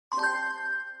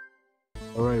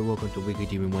welcome to Weekly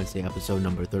Demon Wednesday episode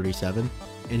number 37.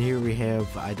 And here we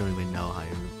have, I don't even know how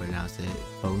you pronounce it,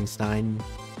 Bogenstein,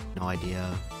 no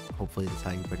idea, hopefully that's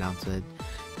how you pronounce it.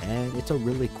 And it's a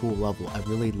really cool level. I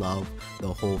really love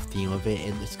the whole theme of it,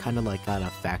 and it's kind of like got a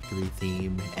factory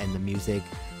theme, and the music,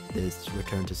 this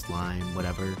Return to Slime,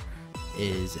 whatever,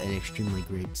 is an extremely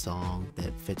great song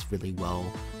that fits really well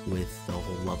with the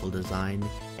whole level design,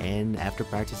 and after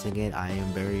practicing it, I am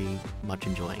very much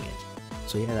enjoying it.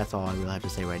 So yeah, that's all I really have to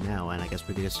say right now, and I guess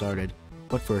we can get started.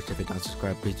 But first, if you're not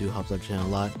subscribed, please do help the channel a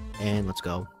lot, and let's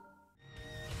go.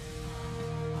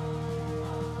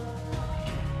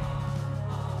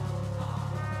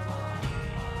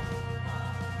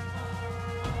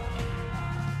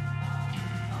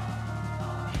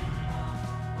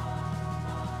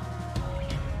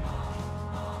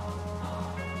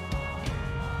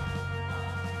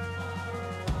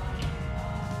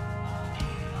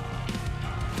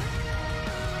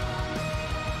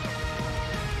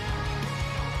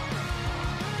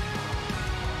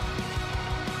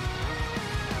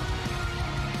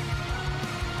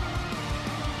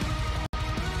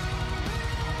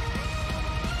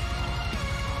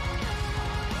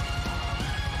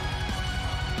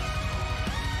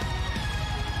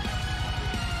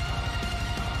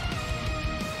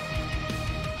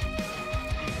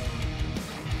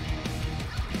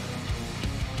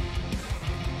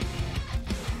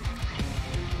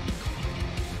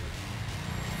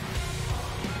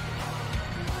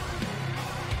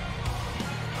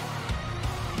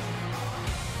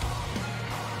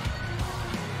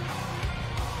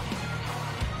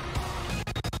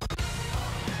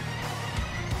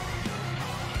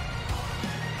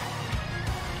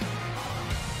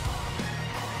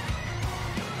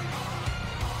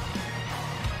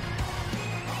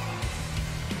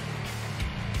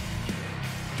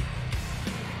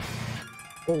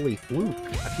 Holy fluke,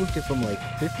 I fluked it from like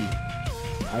 50.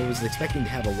 I was expecting to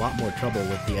have a lot more trouble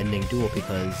with the ending duel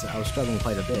because I was struggling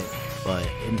quite a bit, but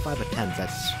in 5 attempts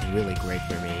that's really great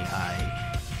for me.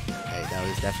 That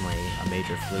was definitely a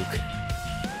major fluke.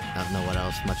 I don't know what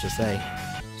else much to say.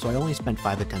 So I only spent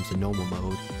 5 attempts in normal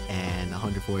mode and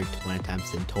 141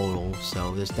 attempts in total,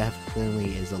 so this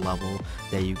definitely is a level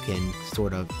that you can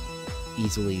sort of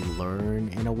easily learn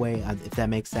in a way, if that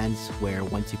makes sense, where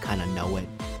once you kind of know it,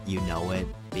 you know it,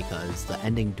 because the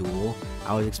ending duel,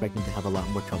 I was expecting to have a lot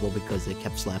more trouble because it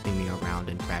kept slapping me around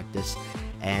in practice,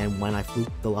 and when I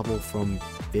fluked the level from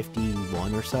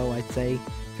 51 or so, I'd say,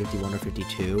 51 or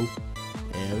 52,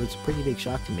 it was a pretty big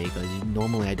shock to me because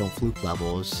normally I don't fluke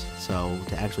levels, so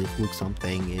to actually fluke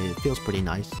something, it feels pretty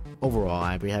nice. Overall,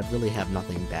 I really have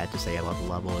nothing bad to say about the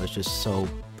level. It's just so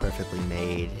perfectly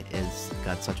made. It's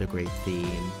got such a great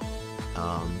theme.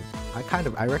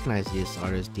 I recognize this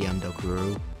artist, DM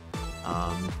Dokuru.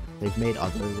 They've made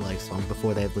other songs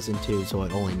before that I've listened to, so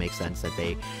it only makes sense that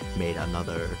they made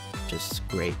another just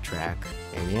great track.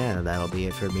 And yeah, that'll be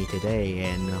it for me today,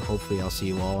 and hopefully I'll see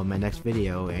you all in my next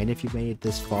video. And if you made it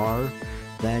this far,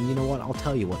 then you know what, I'll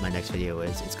tell you what my next video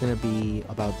is. It's gonna be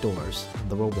about Doors,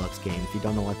 the Roblox game. If you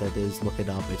don't know what that is, look it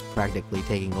up. It's practically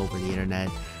taking over the internet.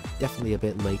 Definitely a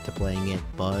bit late to playing it,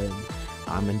 but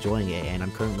I'm enjoying it, and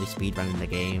I'm currently speedrunning the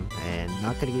game, and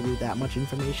not gonna give you that much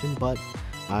information, but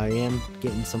I am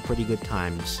getting some pretty good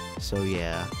times. So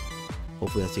yeah,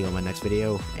 hopefully I'll see you on my next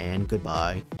video, and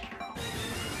goodbye.